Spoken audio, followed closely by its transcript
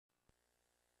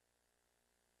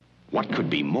What could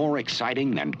be more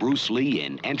exciting than Bruce Lee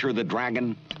in Enter the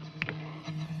Dragon?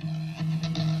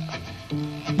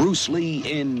 Bruce Lee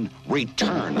in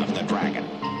Return of the Dragon.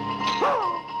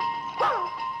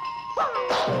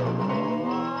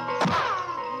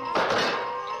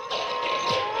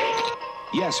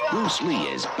 Yes, Bruce Lee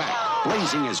is back,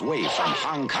 blazing his way from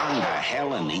Hong Kong to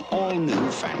hell in the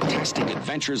all-new fantastic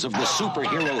adventures of the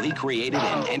superhero he created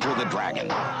in Enter the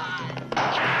Dragon.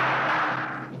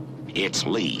 It's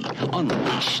Lee,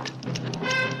 unleashed.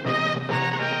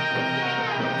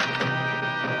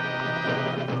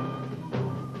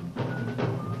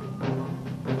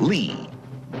 Lee,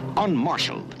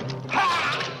 unmarshaled.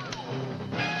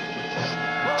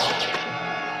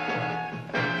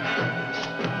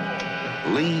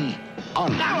 Lee,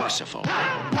 unmerciful.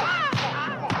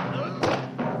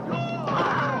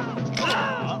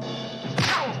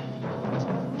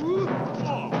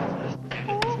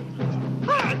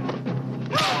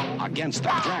 Against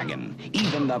the dragon,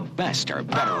 even the best are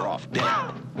better off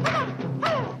dead.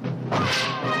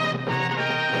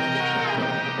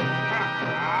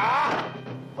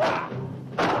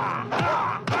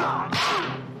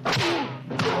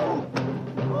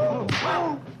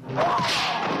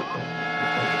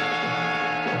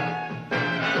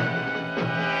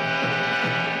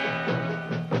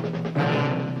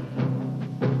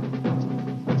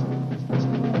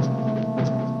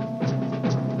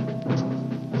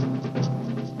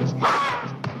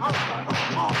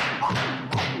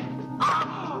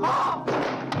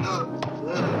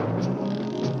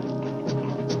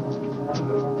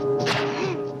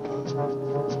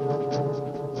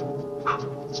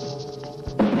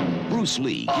 Bruce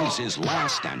Lee gives his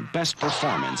last and best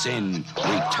performance in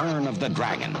Return of the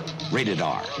Dragon, rated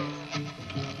R.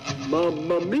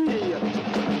 Mamma mia!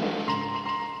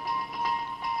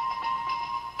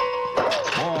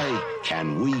 Boy,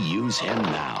 can we use him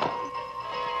now.